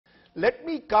Let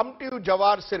me come to you,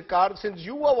 Jawhar Sircar, since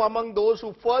you were among those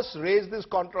who first raised this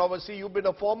controversy. You've been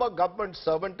a former government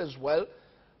servant as well.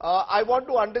 I want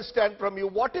to understand from you,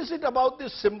 what is it about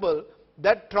this symbol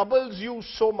that troubles you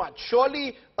so much?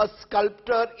 Surely a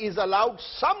sculptor is allowed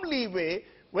some leeway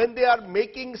when they are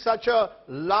making such a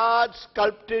large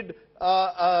sculpted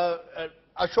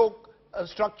Ashok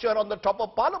structure on the top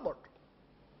of Parliament.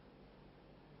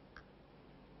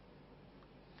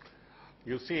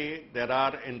 You see, there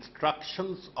are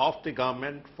instructions of the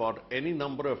government for any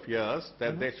number of years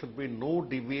that there should be no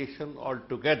deviation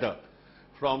altogether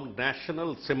from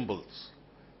national symbols.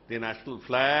 The national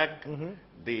flag,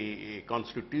 the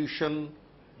constitution,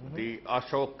 the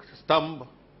Ashok Stamb.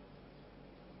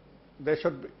 There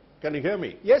should be. Can you hear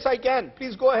me? Yes, I can.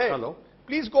 Please go ahead. Hello?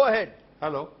 Please go ahead.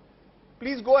 Hello?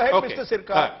 Please go ahead, Okay. Mr.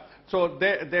 Sircar. So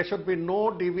there should be no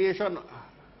deviation.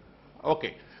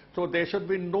 Okay. So there should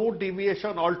be no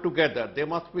deviation altogether. There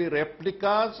must be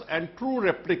replicas and true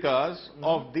replicas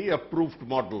of the approved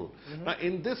model. Now,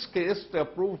 in this case, the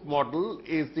approved model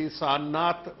is the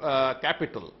Sarnath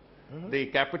capital. The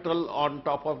capital on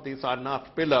top of the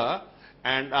Sarnath pillar.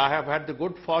 And I have had the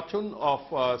good fortune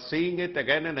of seeing it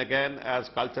again and again as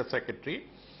Culture Secretary.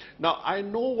 Now, I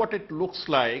know what it looks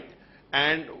like,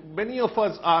 and many of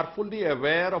us are fully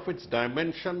aware of its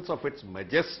dimensions, of its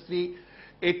majesty.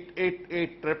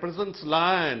 It represents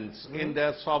lions in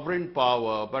their sovereign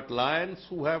power, but lions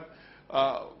who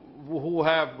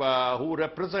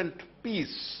represent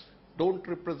peace, don't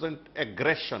represent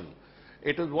aggression.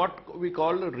 It is what we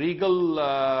call regal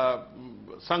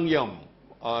sangyam,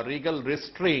 or regal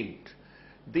restraint.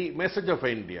 The message of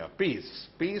India, peace,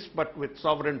 peace but with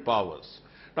sovereign powers.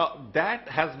 Now that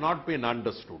has not been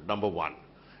understood, number one.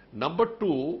 Number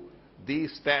two, the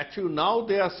statue, now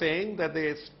they are saying that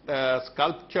the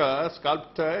sculpture,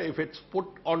 if it's put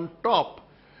on top,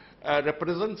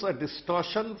 represents a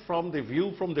distortion from the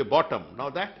view from the bottom.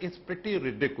 Now that is pretty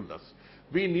ridiculous.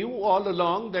 We knew all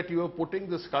along that you were putting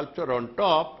the sculpture on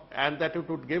top and that it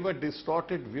would give a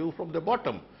distorted view from the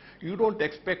bottom. You don't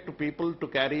expect people to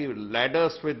carry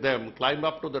ladders with them, climb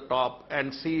up to the top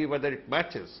and see whether it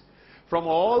matches. From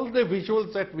all the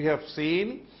visuals that we have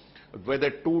seen,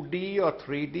 whether 2D or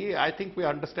 3D, I think we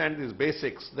understand these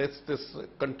basics. This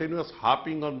continuous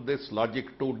harping on this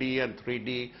logic 2D and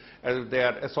 3D, as they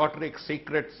are esoteric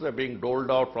secrets being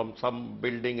doled out from some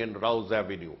building in Rouse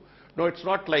Avenue. No, it's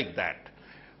not like that.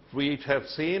 We have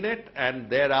seen it, and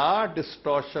there are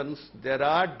distortions, there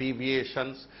are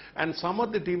deviations, and some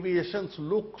of the deviations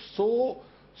look so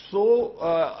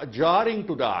jarring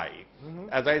to the eye.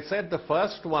 As I said, the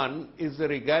first one is the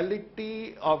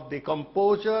regality of the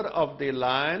composure of the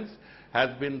lions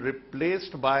has been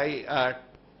replaced by a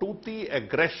toothy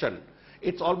aggression.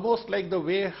 It's almost like the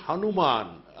way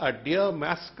Hanuman, a dear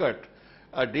mascot,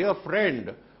 a dear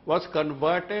friend, was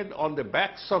converted on the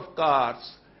backs of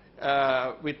cars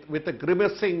with a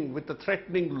grimacing, with a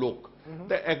threatening look.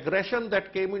 The aggression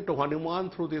that came into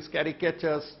Hanuman through these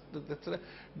caricatures,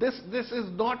 this is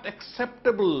not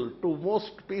acceptable to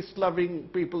most peace-loving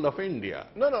people of India,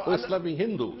 peace-loving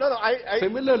Hindus.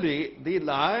 Similarly, the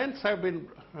lions have been...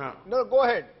 No, go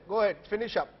ahead,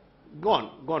 finish up. Go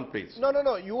on, please.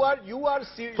 No, you are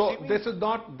So this is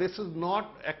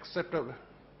not acceptable.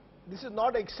 This is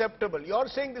not acceptable. You're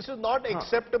saying this is not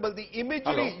acceptable. The imagery,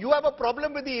 Hello? you have a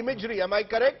problem with the imagery, am I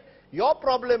correct? Your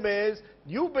problem is,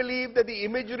 you believe that the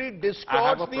imagery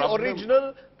distorts the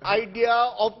original idea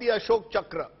of the Ashok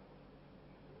Chakra,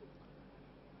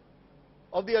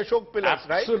 of the Ashok pillars,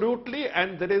 right? Absolutely,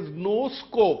 and there is no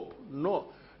scope,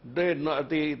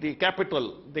 the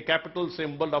capital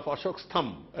symbol of Ashok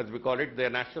Stamb, as we call it, the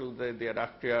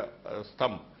Rashtriya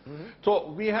Stamb.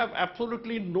 So we have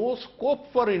absolutely no scope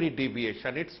for any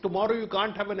deviation. It's tomorrow you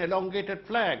can't have an elongated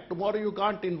flag. Tomorrow you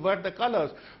can't invert the colors.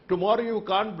 Tomorrow you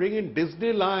can't bring in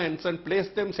Disney lions and place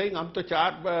them saying,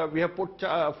 we have put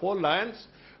 4 lions.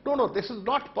 No, this is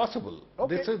not possible.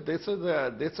 Okay. This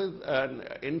is an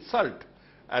insult,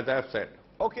 as I have said.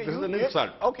 Okay, this is an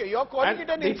insult. Okay, you're calling it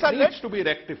an insult. insult. It needs to be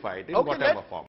rectified in whatever form.